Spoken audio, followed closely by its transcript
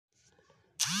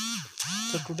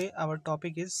So today our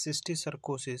topic is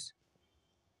cysticercosis.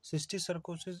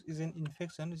 Cysticercosis is an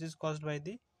infection which is caused by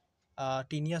the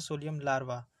T.solium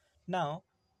larva. Now,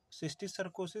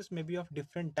 cysticercosis may be of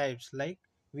different types. Like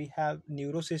we have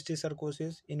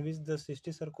neurocysticercosis, in which the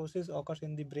cysticercosis occurs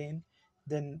in the brain.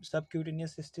 Then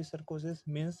subcutaneous cysticercosis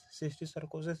means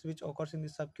cysticercosis which occurs in the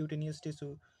subcutaneous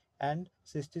tissue, and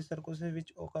cysticercosis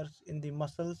which occurs in the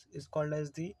muscles is called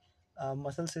as the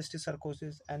muscle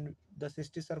cysticercosis. And the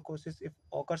cysticercosis if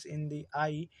occurs in the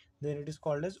eye, then it is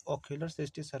called as ocular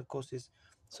cysticercosis.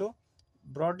 So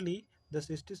broadly, the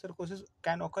cysticercosis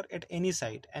can occur at any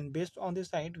site, and based on the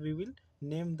site we will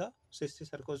name the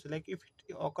cysticercosis. Like if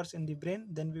it occurs in the brain,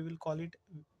 then we will call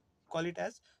it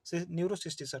as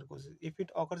neurocysticercosis. If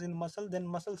it occurs in muscle, then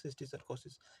muscle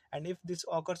cysticercosis. And if this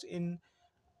occurs in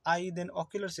eye, then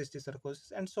ocular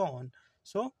cysticercosis, and so on.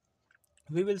 So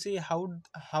we will see how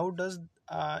does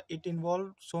it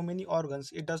involve so many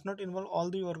organs. It does not involve all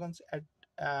the organs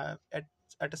uh, at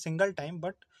at a single time,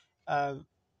 but uh,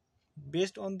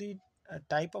 based on the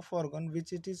type of organ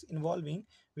which it is involving,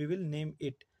 we will name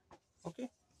it. Okay.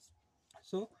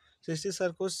 So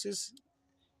cysticercosis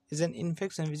is an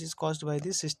infection which is caused by the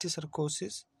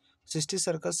cysticercus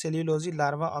cellulosis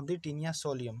larva of the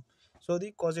T.solium. So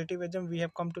the causative agent, we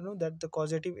have come to know that the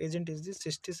causative agent is the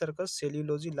Cysticercus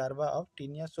cellulosis larva of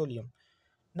T.solium.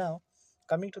 Now,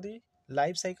 coming to the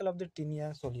life cycle of the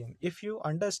T.solium. If you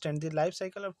understand the life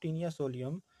cycle of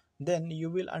T.solium, then you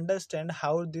will understand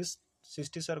how this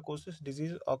cysticercosis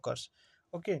disease occurs.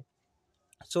 Okay.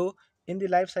 So in the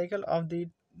life cycle of the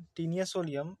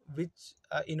T.solium, which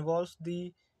involves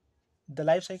the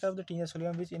life cycle of the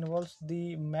T.solium, which involves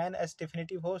the man as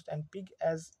definitive host and pig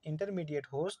as intermediate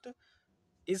host,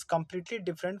 is completely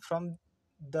different from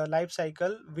the life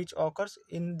cycle which occurs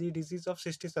in the disease of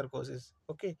cysticercosis.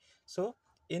 Okay. So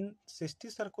in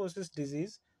cysticercosis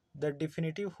disease, the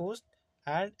definitive host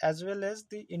and as well as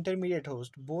the intermediate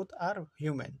host both are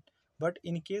human. But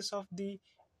in case of the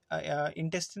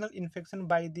intestinal infection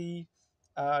by the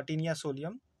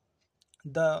T.solium,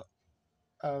 the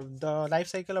life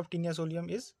cycle of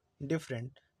T.solium is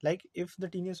different. Like if the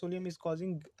T.solium is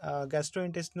causing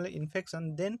gastrointestinal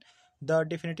infection, then the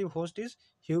definitive host is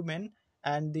human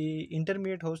and the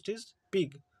intermediate host is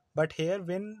pig. But here,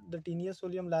 when the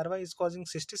T.solium larva is causing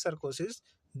cysticercosis,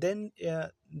 then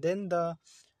the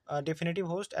definitive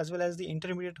host as well as the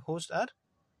intermediate host are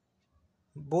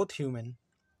both human.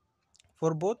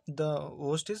 For both the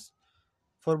host is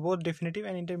for both definitive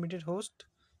and intermediate host,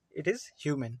 it is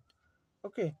human.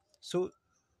 Okay. So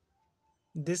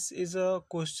this is a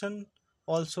question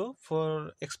also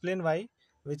for explain why,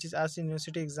 which is asked in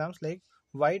university exams. Like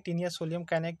why T.solium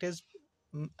can act as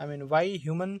why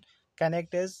human can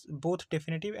act as both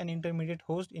definitive and intermediate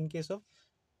host in case of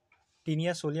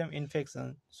T.solium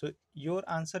infection. So your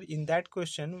answer in that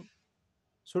question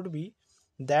should be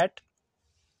that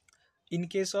in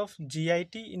case of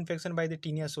GIT infection by the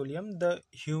T.solium, the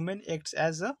human acts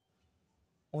as a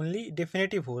only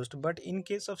definitive host, but in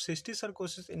case of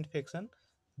cysticercosis infection,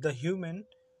 the human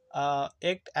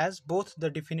act as both the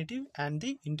definitive and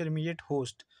the intermediate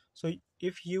host. So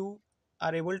if you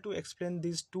are able to explain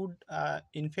these two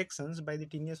infections by the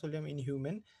T.solium in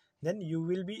human, then you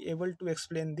will be able to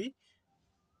explain the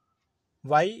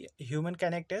why human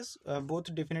can act as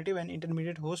both definitive and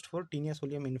intermediate host for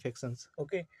T.solium infections.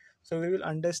 Okay. So we will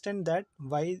understand that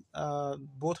why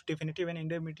both definitive and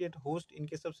intermediate host in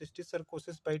case of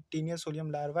cysticercosis by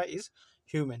T.solium larva is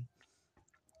human.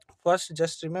 First,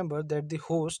 just remember that the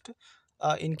host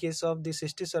in case of the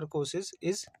cysticercosis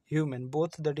is human.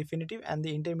 Both the definitive and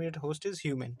the intermediate host is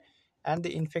human, and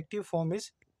the infective form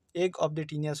is egg of the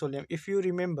T.solium. If you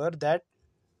remember that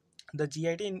the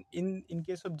GIT in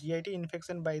case of GIT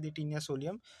infection by the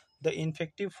T.solium, the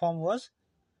infective form was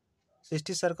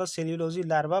Cysticercus cellulosis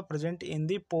larva present in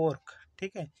the pork.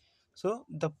 ठीक है. So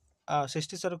the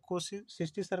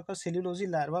Cysticercus cellulosis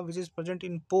larva which is present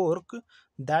in pork,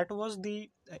 that was the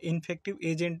infective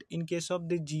agent in case of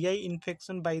the GI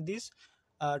infection by this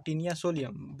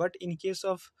T.solium. But in case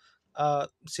of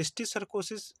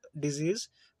cysticercosis disease,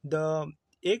 the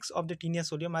eggs of the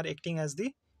T.solium are acting as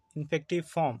the infective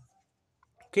form.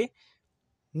 Okay.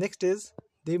 Next is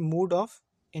the mode of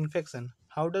infection.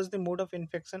 How does the mode of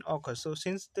infection occur? So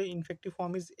since the infective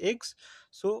form is eggs,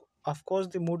 so of course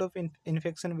the mode of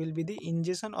infection will be the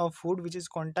ingestion of food which is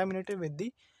contaminated with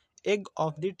the egg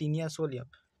of the T.solium.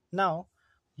 Now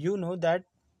you know that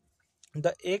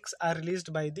the eggs are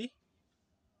released by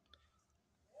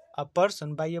a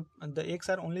person by a the eggs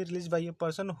are only released by a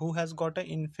person who has got an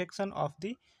infection of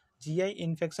the GI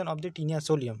infection of the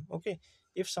T.solium. Okay.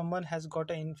 if someone has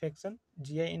got an infection,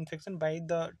 GI infection by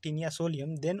the Tinea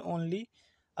solium, then only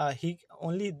he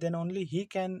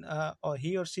can or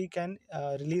he or she can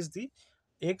release the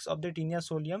eggs of the Tinea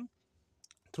solium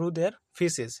through their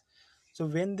feces. So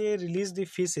when they release the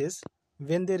feces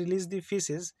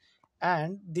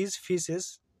and these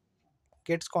feces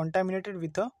gets contaminated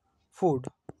with a food,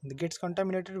 gets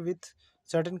contaminated with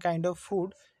certain kind of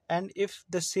food, and if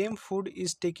the same food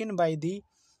is taken by the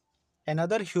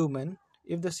another human,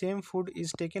 if the same food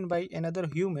is taken by another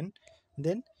human,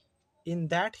 then in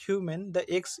that human the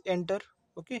eggs enter.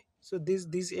 Okay, so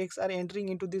these eggs are entering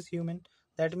into this human.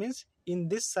 That means in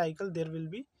this cycle there will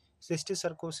be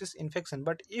cysticercosis infection.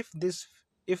 But if this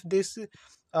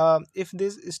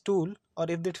stool or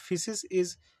if that feces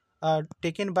is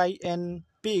taken by an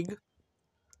pig,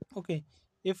 okay,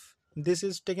 if this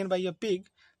is taken by a pig,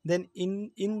 then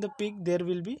in the pig there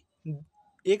will be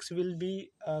eggs will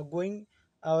be going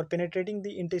or penetrating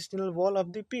the intestinal wall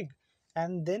of the pig,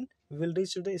 and then will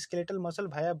reach to the skeletal muscle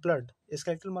via blood,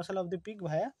 skeletal muscle of the pig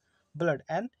via blood.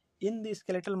 And in the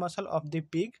skeletal muscle of the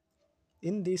pig,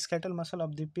 in the skeletal muscle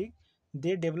of the pig,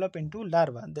 they develop into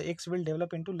larva, the eggs will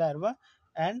develop into larva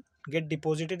and get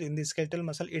deposited in the skeletal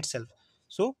muscle itself.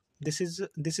 So this is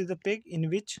the pig in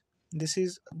which, this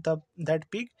is the that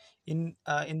pig in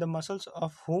the muscles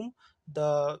of whom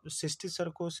the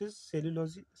cysticercus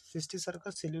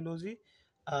cellulosis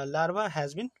larva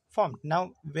has been formed.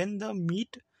 Now when the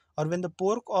meat or when the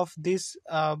pork of this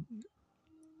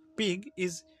pig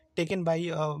is taken by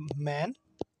a man,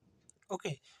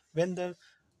 okay, when the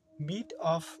meat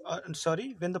of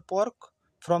when the pork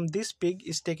from this pig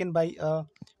is taken by a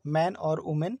man or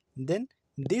woman, then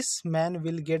this man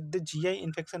will get the GI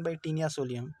infection by Tinea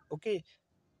solium. Okay,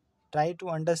 try to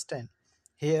understand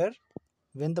here.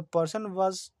 When the person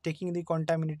was taking the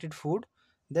contaminated food,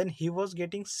 then he was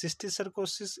getting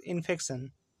cysticercosis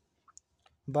infection.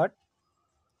 But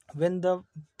when the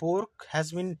pork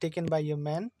has been taken by a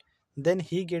man, then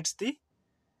he gets the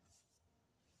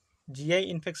GI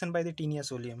infection by the Tinea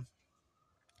solium.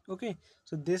 Okay,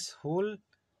 so this whole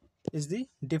is the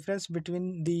difference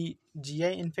between the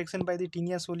GI infection by the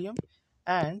Tinea solium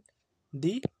and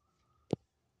the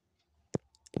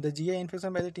GI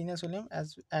infection by the Tinea solium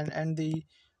as and the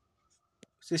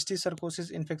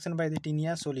cysticercosis infection by the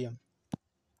Tinea solium.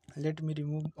 Let me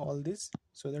remove all this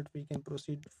so that we can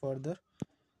proceed further.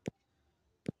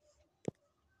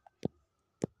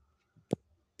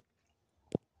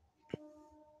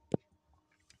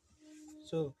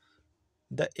 So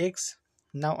the eggs,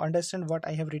 now understand what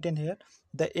I have written here.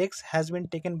 The eggs has been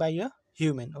taken by a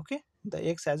human. Okay, the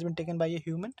eggs has been taken by a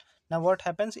human. Now what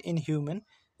happens in human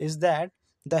is that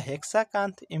the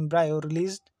hexacanth embryo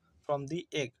released from the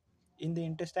egg. In the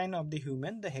intestine of the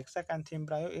human, the hexacanth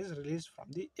embryo is released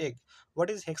from the egg. What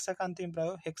is hexacanth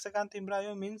embryo? Hexacanth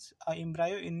embryo means a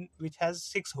embryo in which has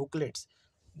 6 hooklets.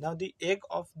 Now the egg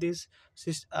of this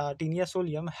Tinea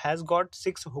solium has got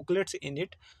 6 hooklets in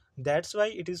it. That's why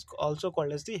it is also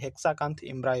called as the hexacanth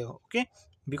embryo. Okay,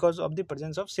 because of the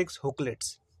presence of 6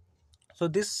 hooklets. So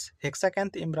this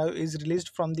hexacanth embryo is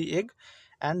released from the egg,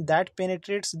 and that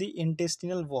penetrates the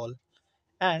intestinal wall,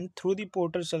 and through the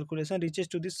portal circulation reaches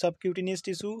to the subcutaneous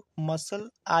tissue, muscle,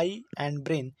 eye and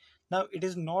brain. Now it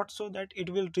is not so that it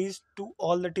will reach to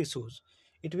all the tissues.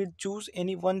 It will choose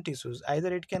any one tissues.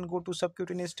 Either it can go to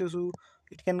subcutaneous tissue,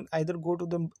 it can either go to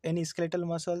the any skeletal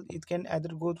muscle, it can either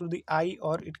go to the eye,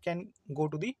 or it can go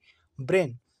to the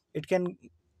brain. It can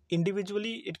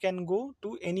individually, it can go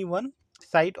to any one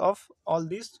site of all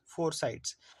these 4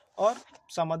 sites, or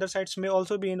some other sites may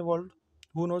also be involved.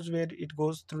 Who knows where it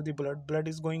goes through the blood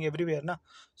is going everywhere na.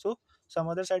 So some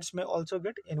other sites may also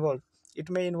get involved. It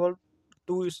may involve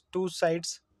two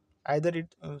sites. Either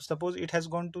it suppose it has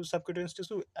gone to subcutaneous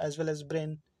tissue as well as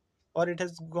brain, or it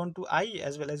has gone to eye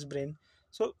as well as brain.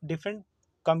 So different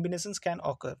combinations can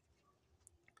occur.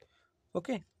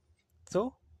 Okay,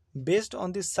 so based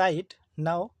on this site,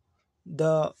 now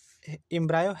the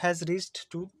embryo has reached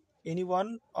to any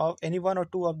one or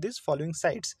two of these following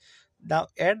sites. Now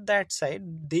at that site,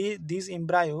 these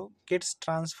embryo gets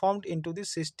transformed into the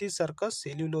cysticercus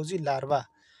cellulosis larva,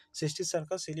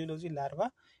 cysticercus cellulosis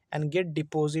larva, and get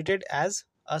deposited as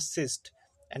a cyst,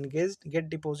 and get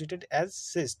deposited as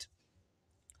cyst.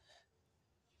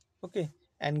 Okay,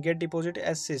 and get deposited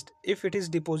as cyst. If it is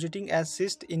depositing as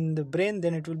cyst in the brain,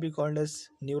 then it will be called as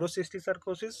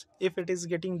neurocysticercosis. If it is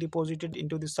getting deposited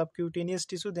into the subcutaneous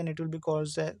tissue, then it will be called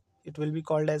it will be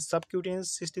called as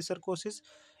subcutaneous cysticercosis.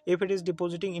 If it is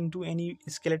depositing into any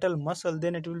skeletal muscle,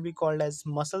 then it will be called as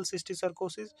muscle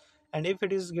cysticercosis. And if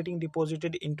it is getting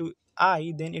deposited into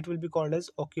eye, then it will be called as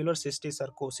ocular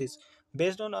cysticercosis.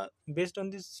 Based on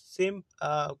this same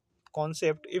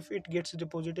concept, if it gets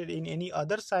deposited in any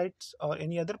other sites or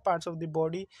any other parts of the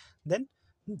body, then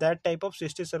that type of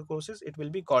cysticercosis it will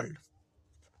be called.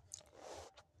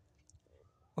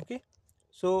 Okay,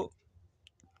 so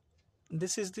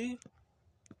this is the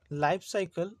life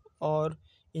cycle, or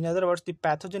in other words the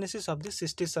pathogenesis of the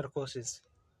cysticercosis.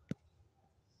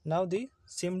 Now the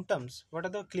symptoms, what are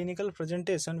the clinical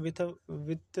presentation with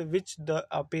which the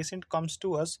patient comes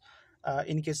to us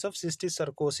in case of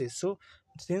cysticercosis. So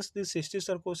since the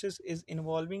cysticercosis is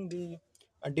involving the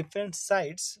different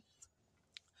sites,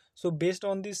 so based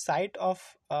on the site of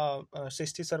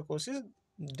cysticercosis,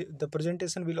 the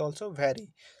presentation will also vary.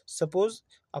 Suppose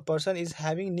a person is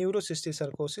having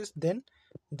neurocysticercosis, then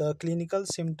the clinical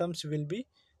symptoms will be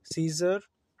seizure,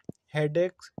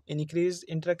 headaches, increased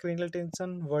intracranial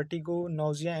tension, vertigo,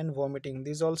 nausea, and vomiting.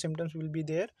 These all symptoms will be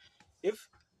there if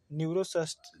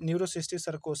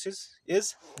neurocysticercosis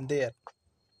is there.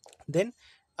 Then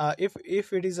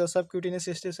if it is a subcutaneous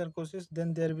cysticercosis,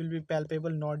 then there will be palpable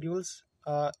nodules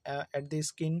at the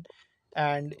skin.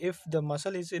 And if the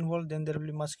muscle is involved, then there will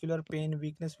be muscular pain,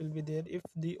 weakness will be there. If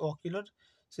the ocular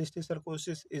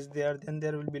cysticercosis is there, then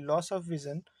there will be loss of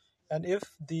vision. And if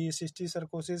the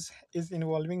cysticercosis is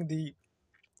involving the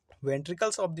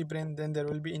ventricles of the brain, then there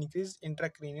will be increased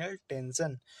intracranial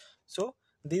tension. So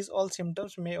these all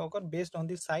symptoms may occur based on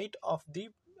the site of the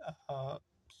uh,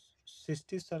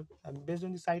 based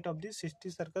on the site of the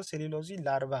cysticercus cellulosis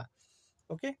larva.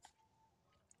 Okay,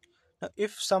 now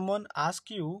if someone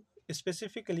asks you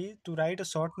specifically to write a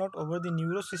short note over the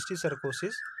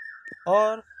neurocysticercosis,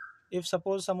 or if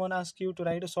suppose someone asks you to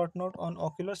write a short note on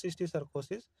ocular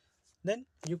cysticercosis, then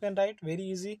you can write very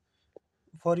easy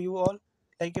for you all.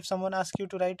 Like if someone asks you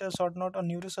to write a short note on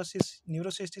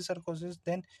neurocysticercosis,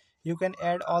 then you can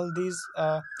add all these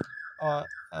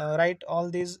write all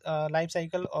these life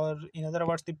cycle, or in other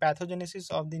words the pathogenesis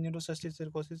of the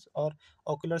neurocysticercosis or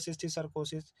ocular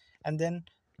cysticercosis. And then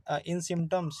in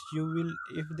symptoms, you will,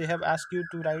 if they have asked you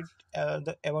to write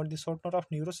about the short note of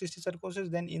neurocysticercosis,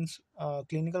 then in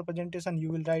clinical presentation you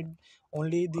will write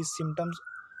only these symptoms,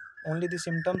 only the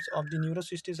symptoms of the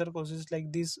neurocysticercosis,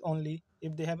 like this only.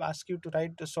 If they have asked you to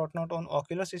write a short note on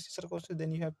ocular cysticercosis,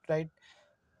 then you have to write,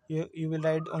 you will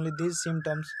write only these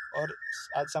symptoms, or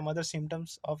some other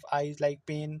symptoms of eyes like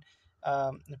pain,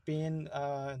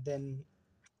 then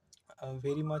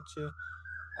very much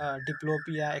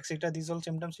diplopia, etc. These all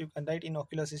symptoms you can write in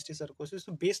ocular cysticercosis.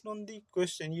 So based on the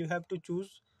question, you have to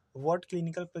choose what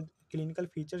clinical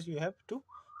features you have to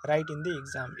write in the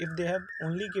exam. If they have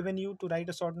only given you to write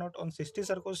a short note on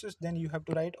cysticercosis, then you have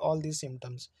to write all these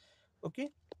symptoms. Okay,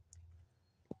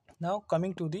 now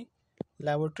coming to the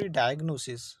laboratory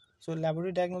diagnosis. So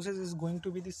laboratory diagnosis is going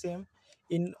to be the same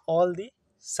in all the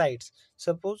sites.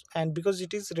 Suppose, and because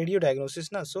it is radio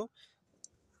diagnosis now, so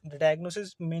the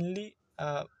diagnosis mainly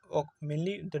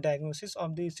the diagnosis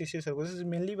of the cysticercosis is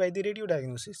mainly by the radio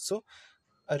diagnosis. So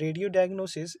a radio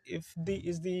diagnosis, if the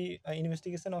is the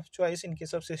investigation of choice in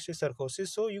case of cysticercosis,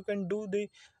 so you can do the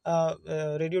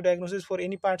radio diagnosis for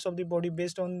any parts of the body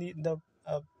based on the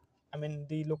I mean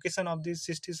the location of the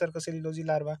cysticercus cellulosis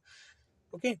larva.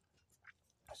 Okay,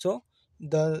 so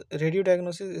the radio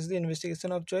diagnosis is the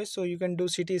investigation of choice, so you can do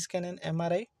CT scan and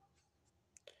MRI.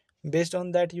 Based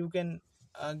on that, you can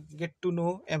get to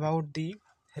know about the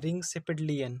ring shaped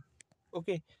lesion.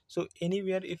 Okay, so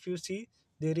anywhere if you see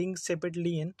the ring shaped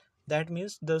lesion, that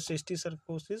means the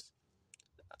cysticercosis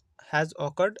has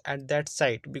occurred at that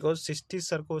site, because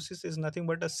cysticercosis is nothing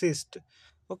but a cyst.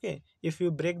 Okay, if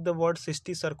you break the word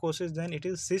cysticercosis, then it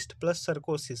is cyst plus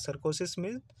cirrhosis.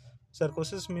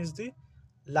 Cirrhosis means the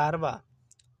larva.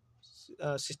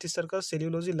 Cysticercus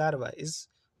cellulosis larva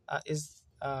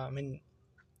I mean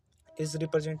is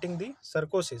representing the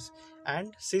cirrhosis,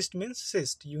 and cyst means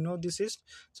cyst, you know, the cyst.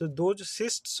 So those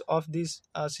cysts of these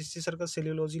cysticercus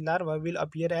cellulosis larva will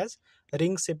appear as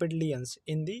ring shaped lesions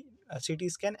in the CT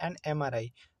scan and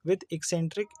MRI with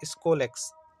eccentric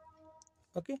scolex.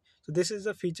 Okay, so this is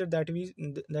the feature that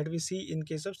we see in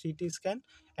case of CT scan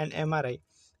and MRI.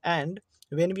 And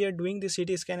when we are doing the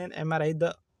CT scan and MRI,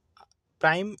 the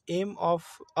prime aim of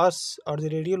us or the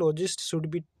radiologist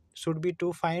should be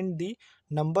to find the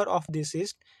number of the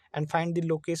cyst, and find the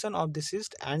location of the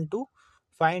cyst, and to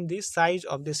find the size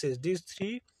of the cyst. These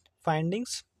three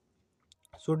findings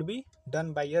should be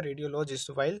done by a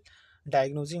radiologist while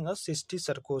diagnosing a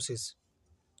cysticercosis.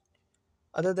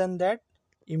 Other than that,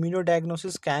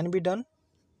 immunodiagnosis can be done.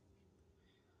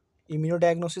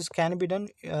 Immunodiagnosis can be done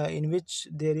in which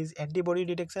there is antibody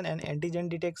detection and antigen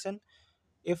detection.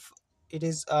 If it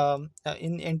is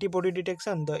in antibody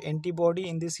detection, the antibody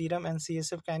in the serum and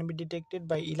CSF can be detected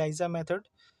by ELISA method.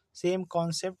 Same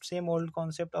concept, same old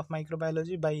concept of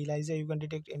microbiology. By ELISA you can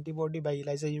detect antibody, by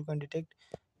ELISA you can detect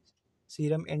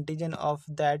serum antigen of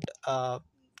that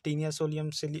Taenia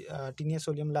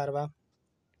solium larva.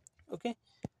 Okay,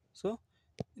 so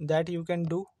that you can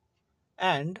do.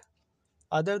 And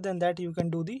other than that, you can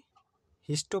do the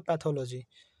histopathology.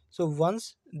 So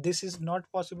once this is not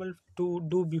possible to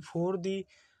do before the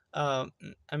uh,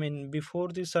 before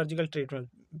the surgical treatment,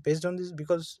 based on this,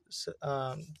 because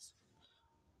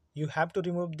you have to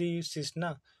remove the cyst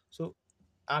na. So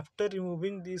after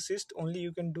removing the cyst only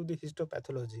you can do the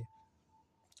histopathology,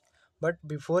 but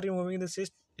before removing the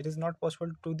cyst it is not possible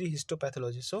to do the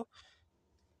histopathology. So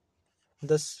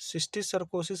the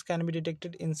cysticercosis can be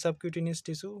detected in subcutaneous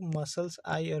tissue, muscles,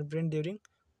 eye, or brain during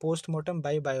post-mortem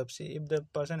by biopsy. If the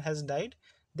person has died,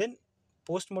 then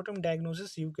post-mortem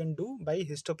diagnosis you can do by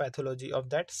histopathology of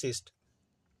that cyst.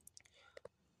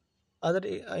 Other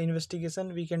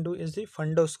investigation we can do is the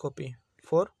fundoscopy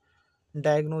for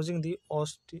diagnosing the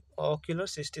ocular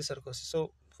cysticercosis.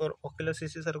 So for ocular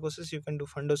cysticercosis you can do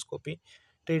fundoscopy.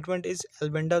 Treatment is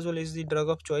albendazole is the drug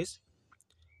of choice,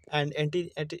 and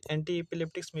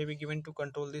anti-epileptics may be given to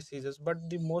control the seizures, but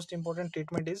the most important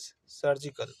treatment is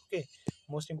surgical. Okay,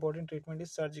 most important treatment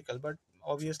is surgical, but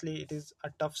obviously it is a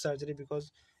tough surgery,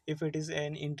 because if it is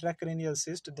an intracranial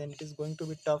cyst then it is going to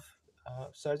be tough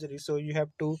surgery. So you have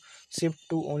to shift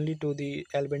to only to the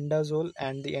albendazole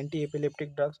and the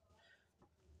anti-epileptic drugs.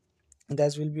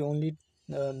 That will be only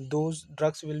those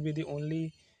drugs will be the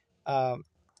only uh,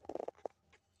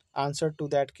 answer to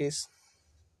that case.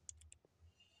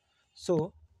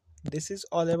 So this is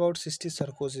all about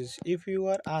cysticercosis. If you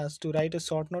are asked to write a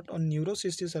short note on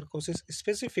neurocysticercosis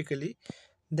specifically,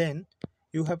 then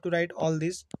you have to write all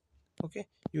this. Okay,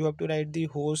 you have to write the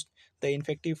host, the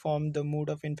infective form, the mode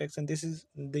of infection.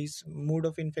 This mode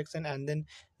of infection, and then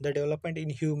the development in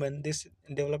human. This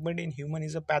development in human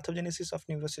is a pathogenesis of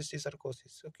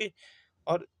neurocysticercosis. Okay,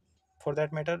 or for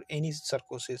that matter, any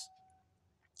cirrhosis.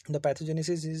 The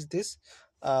pathogenesis is this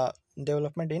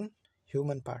development in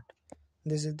human part.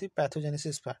 This is the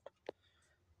pathogenesis part.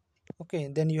 Okay,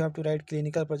 then you have to write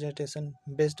clinical presentation.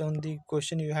 Based on the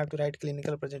question you have to write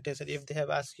clinical presentation. If they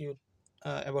have asked you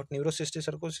about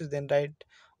neurocysticercosis, then write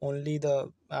only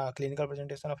the clinical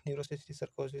presentation of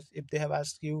neurocysticercosis. If they have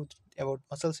asked you about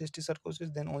muscle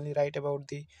cysticercosis, then only write about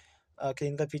the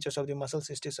clinical features of the muscle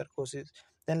cysticercosis.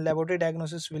 Then laboratory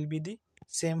diagnosis will be the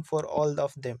same for all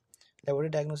of them. Laboratory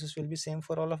diagnosis will be same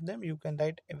for all of them. You can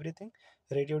write everything: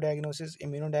 radio diagnosis,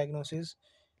 immunodiagnosis,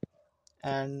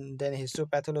 and then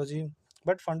histopathology.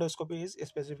 But fundoscopy is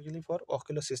specifically for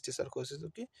ocular cysticercosis.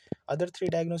 Okay, other three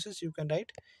diagnoses you can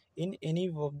write in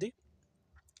any of the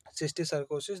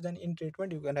cysticercosis. Then in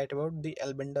treatment you can write about the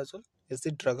albendazole is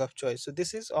the drug of choice. So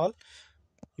this is all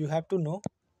you have to know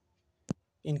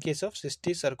in case of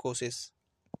cysticercosis.